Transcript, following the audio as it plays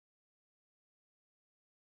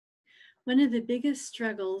One of the biggest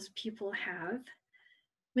struggles people have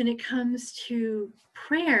when it comes to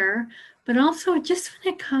prayer, but also just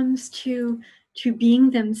when it comes to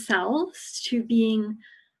being themselves, to being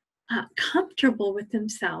comfortable with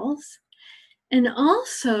themselves, and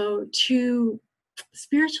also to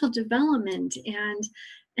spiritual development and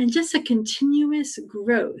just a continuous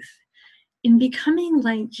growth in becoming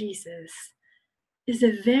like Jesus is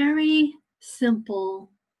a very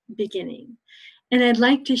simple beginning. And I'd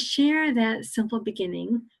like to share that simple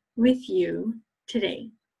beginning with you today.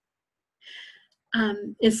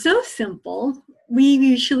 It's so simple, we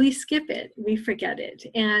usually skip it, we forget it,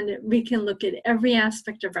 and we can look at every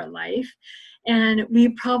aspect of our life, and we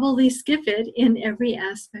probably skip it in every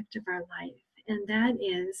aspect of our life. And that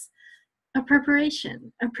is a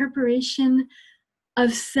preparation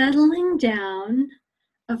of settling down,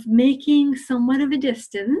 of making somewhat of a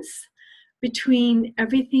distance between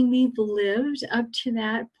everything we've lived up to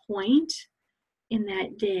that point in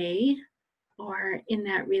that day or in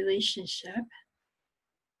that relationship,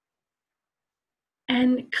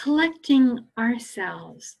 and collecting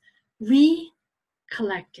ourselves,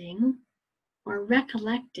 recollecting or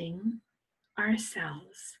recollecting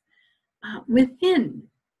ourselves within,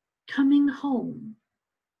 coming home.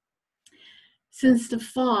 Since the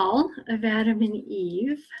fall of Adam and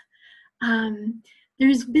Eve,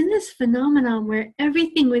 there's been this phenomenon where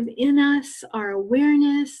everything within us, our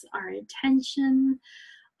awareness, our attention,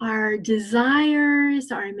 our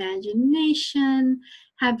desires, our imagination,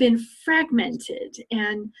 have been fragmented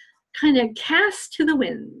and kind of cast to the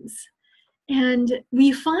winds. And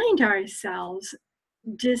we find ourselves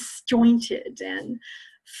disjointed and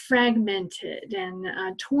fragmented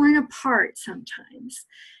and torn apart sometimes.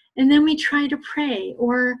 And then we try to pray,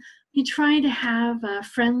 or we try to have a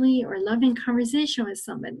friendly or loving conversation with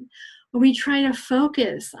someone, or we try to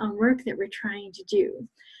focus on work that we're trying to do,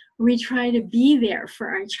 or we try to be there for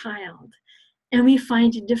our child, and we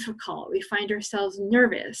find it difficult. We find ourselves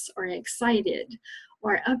nervous or excited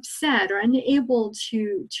or upset or unable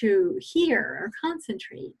to hear or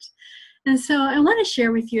concentrate. And so I want to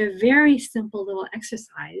share with you a very simple little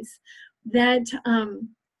exercise that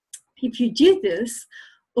if you do this,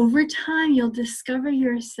 over time, you'll discover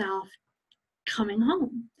yourself coming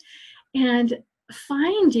home and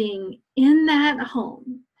finding in that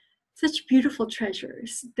home such beautiful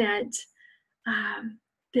treasures that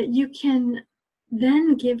you can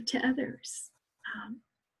then give to others.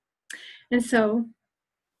 And so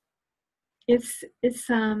it's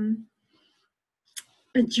a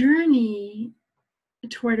journey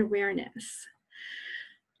toward awareness,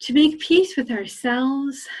 to make peace with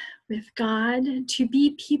ourselves, with God, to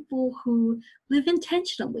be people who live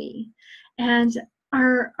intentionally and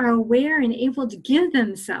are aware and able to give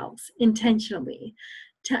themselves intentionally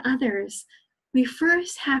to others. We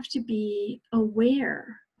first have to be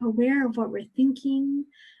aware of what we're thinking,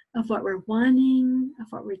 of what we're wanting, of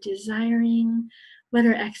what we're desiring, what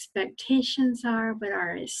our expectations are, what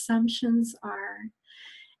our assumptions are.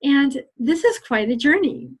 And this is quite a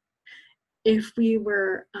journey. If we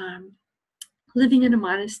were living in a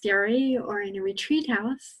monastery or in a retreat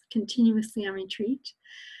house, continuously on retreat,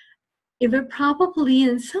 it would probably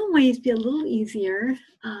in some ways be a little easier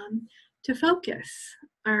to focus.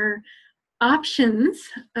 Our options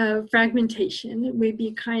of fragmentation would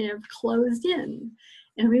be kind of closed in,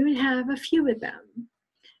 and we would have a few of them,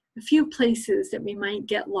 a few places that we might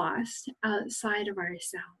get lost outside of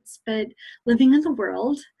ourselves. But living in the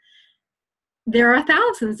world, there are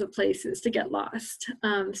thousands of places to get lost,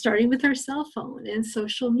 starting with our cell phone and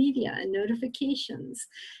social media and notifications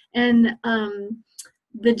and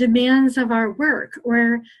the demands of our work,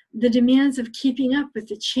 or the demands of keeping up with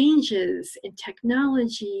the changes in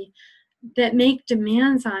technology that make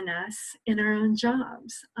demands on us in our own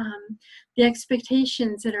jobs, the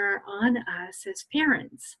expectations that are on us as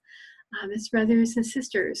parents, as brothers and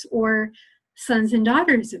sisters, or sons and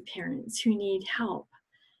daughters of parents who need help.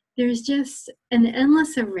 There's just an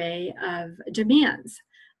endless array of demands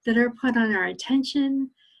that are put on our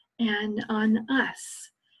attention and on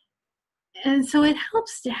us. And so it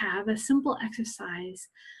helps to have a simple exercise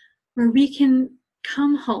where we can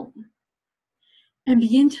come home and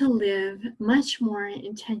begin to live much more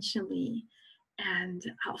intentionally and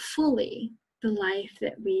fully the life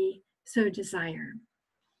that we so desire.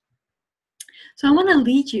 So I want to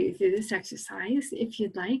lead you through this exercise. If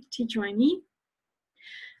you'd like to join me,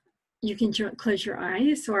 you can close your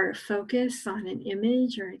eyes or focus on an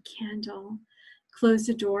image or a candle. Close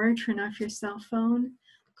the door, turn off your cell phone,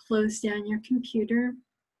 close down your computer.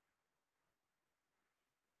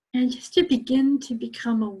 And just to begin to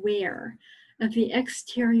become aware of the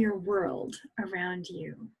exterior world around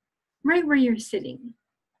you. right where you're sitting.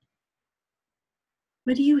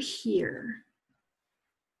 What do you hear?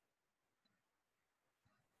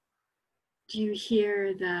 Do you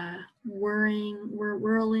hear the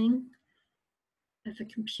whirling of the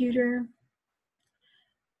computer?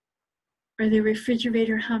 Or the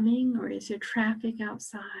refrigerator humming? Or is there traffic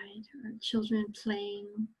outside? Or children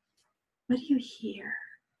playing? What do you hear?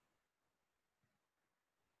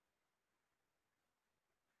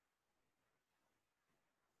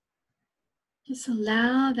 Just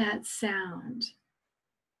allow that sound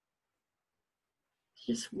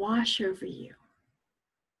to just wash over you.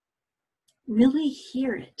 Really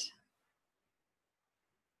hear it.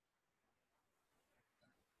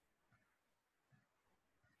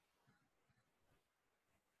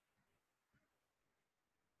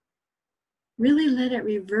 Really let it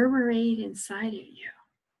reverberate inside of you.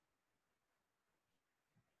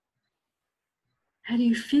 How do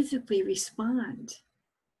you physically respond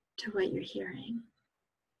to what you're hearing?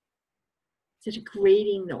 Is it a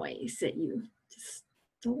grating noise that you just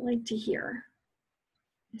don't like to hear?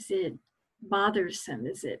 Is it bothersome?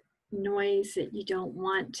 Is it noise that you don't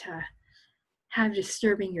want to have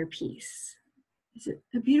disturbing your peace? Is it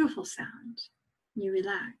a beautiful sound? You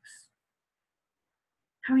relax.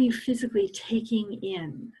 How are you physically taking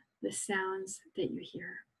in the sounds that you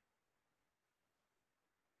hear?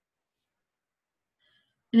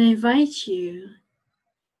 And I invite you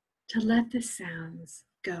to let the sounds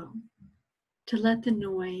go, to let the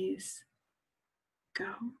noise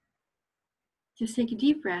go. Just take a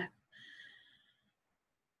deep breath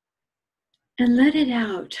and let it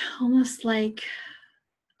out, almost like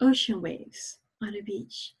ocean waves on a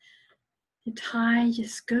beach. The tide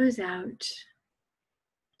just goes out,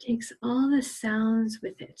 takes all the sounds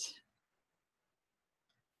with it,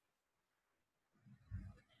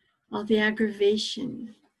 all the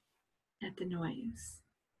aggravation at the noise,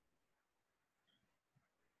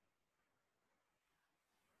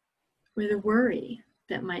 or the worry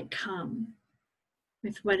that might come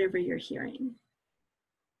with whatever you're hearing.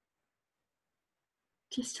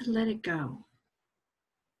 Just to let it go.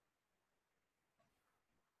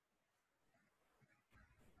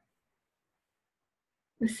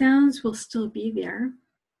 The sounds will still be there,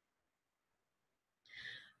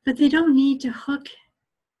 but they don't need to hook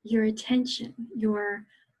your attention, your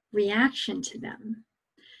reaction to them.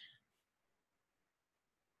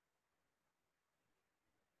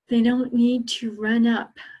 They don't need to run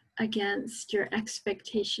up against your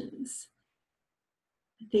expectations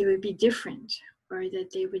that they would be different or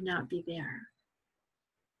that they would not be there.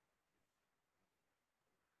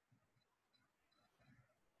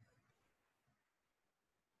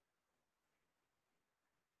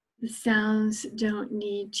 The sounds don't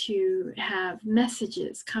need to have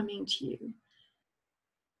messages coming to you.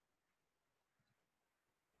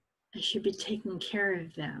 I should be taking care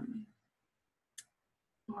of them,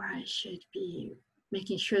 or I should be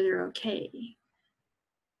making sure they're okay.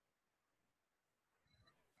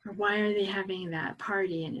 Or why are they having that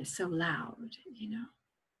party and it's so loud,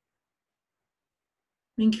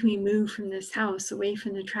 When can we move from this house away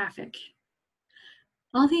from the traffic?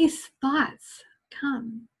 All these thoughts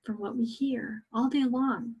come from what we hear all day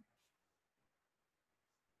long.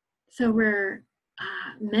 So we're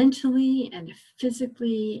mentally and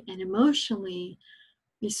physically and emotionally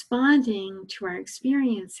responding to our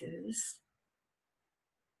experiences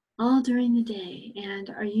all during the day and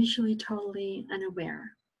are usually totally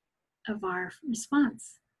unaware of our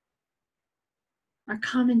response, our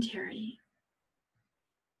commentary.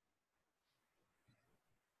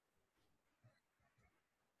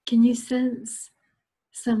 Can you sense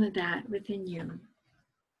some of that within you?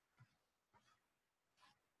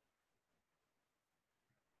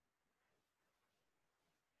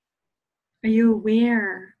 Are you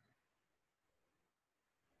aware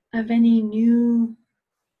of any new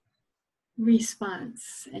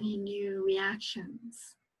response, any new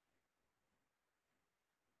reactions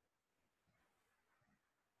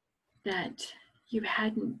that you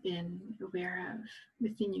hadn't been aware of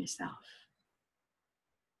within yourself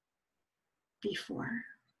before?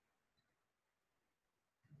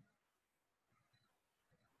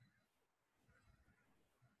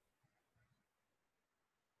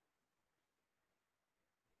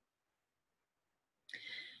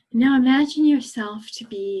 Now imagine yourself to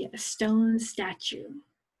be a stone statue,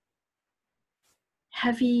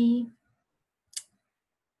 heavy,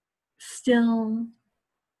 still,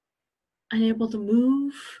 unable to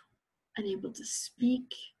move, unable to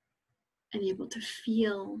speak, unable to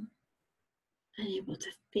feel, unable to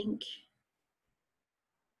think.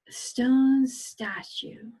 A stone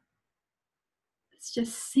statue. It's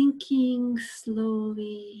just sinking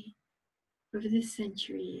slowly over the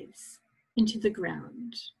centuries into the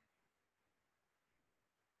ground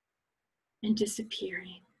and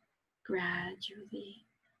disappearing gradually,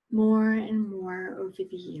 more and more over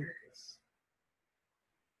the years.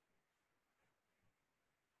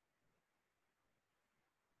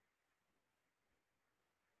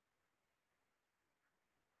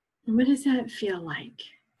 And what does that feel like?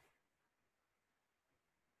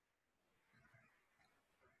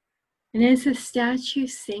 And as the statue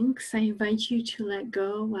sinks, I invite you to let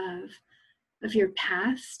go of your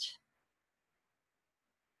past,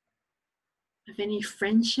 of any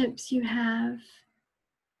friendships you have,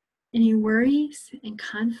 any worries and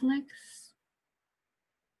conflicts.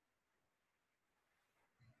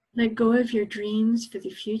 Let go of your dreams for the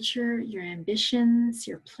future, your ambitions,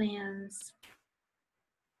 your plans.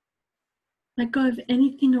 Let go of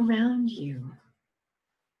anything around you.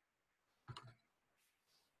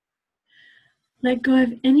 Let go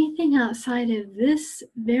of anything outside of this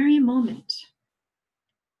very moment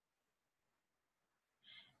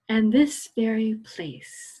and this very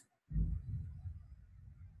place.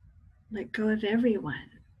 Let go of everyone.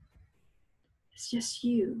 It's just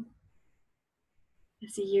you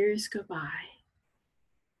as the years go by,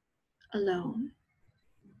 alone.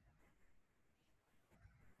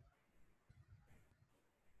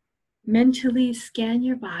 Mentally scan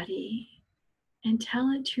your body and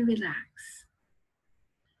tell it to relax.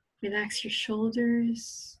 Relax your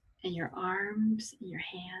shoulders and your arms and your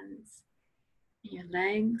hands and your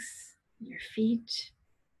legs and your feet.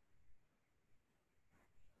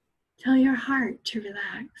 Tell your heart to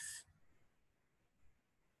relax.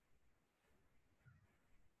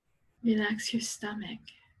 Relax your stomach,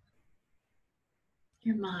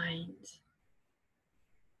 your mind,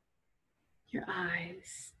 your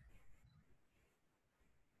eyes.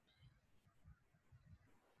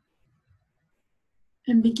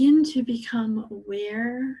 And begin to become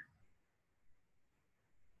aware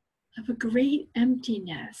of a great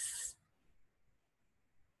emptiness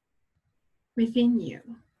within you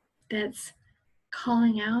that's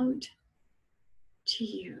calling out to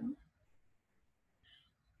you.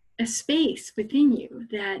 A space within you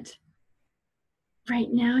that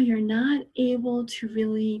right now you're not able to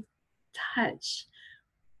really touch,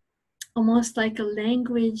 almost like a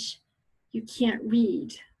language you can't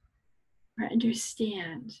read or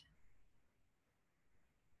understand.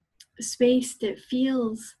 A space that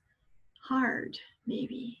feels hard,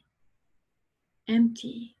 maybe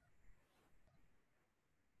empty.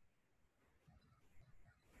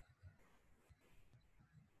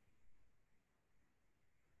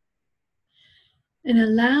 And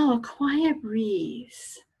allow a quiet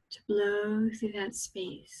breeze to blow through that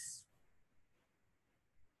space.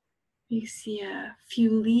 You see a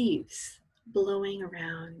few leaves blowing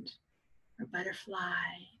around, or a butterfly,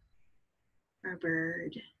 or a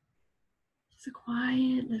bird. Just a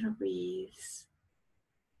quiet little breeze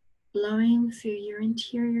blowing through your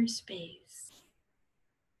interior space.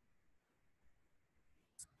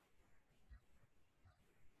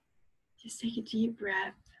 Just take a deep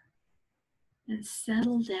breath and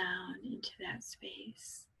settle down into that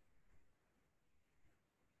space.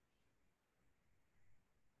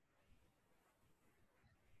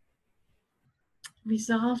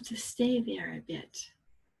 Resolve to stay there a bit,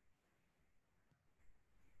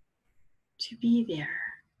 to be there,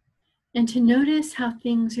 and to notice how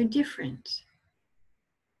things are different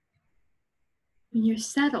when you're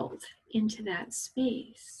settled into that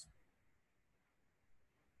space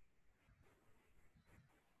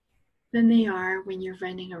than they are when you're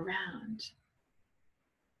running around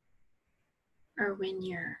or when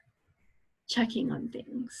you're checking on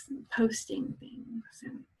things, posting things,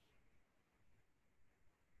 and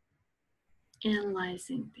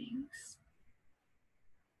analyzing things,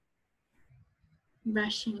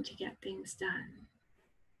 rushing to get things done.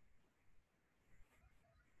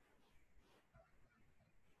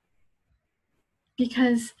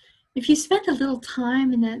 Because if you spend a little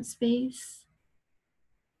time in that space,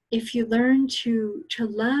 if you learn to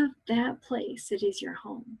love that place that is your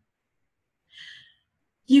home,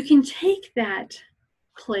 you can take that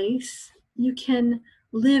place, you can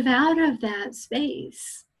live out of that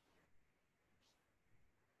space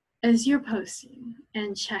as you're posting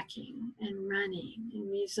and checking and running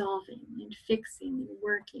and resolving and fixing and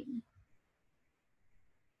working.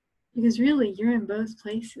 Because really, you're in both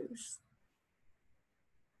places.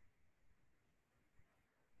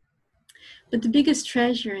 But the biggest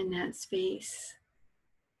treasure in that space,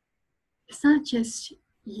 it's not just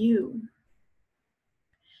you.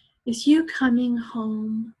 It's you coming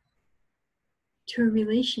home to a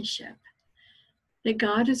relationship that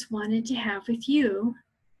God has wanted to have with you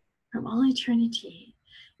from all eternity.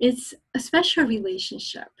 It's a special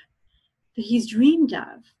relationship that he's dreamed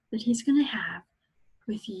of, that he's going to have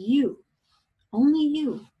with you, only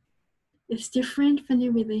you. It's different from the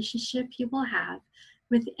relationship he will have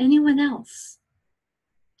with anyone else.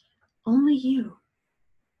 Only you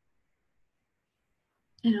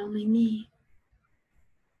and only me.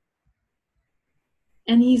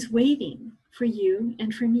 And he's waiting for you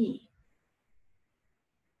and for me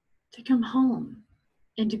to come home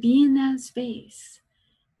and to be in that space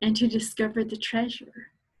and to discover the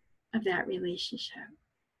treasure of that relationship.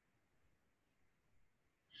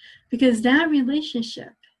 Because that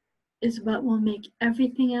relationship is what will make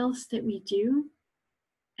everything else that we do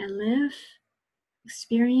and live,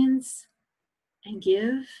 experience, and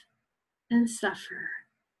give and suffer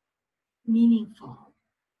meaningful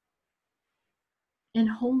and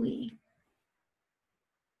holy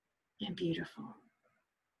and beautiful.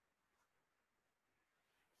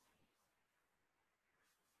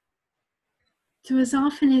 So as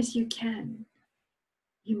often as you can,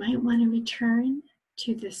 you might want to return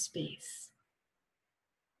to this space.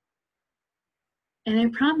 And I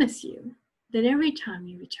promise you that every time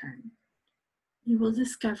you return, you will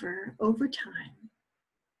discover over time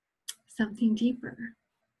something deeper,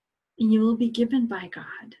 and you will be given by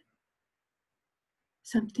God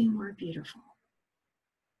something more beautiful.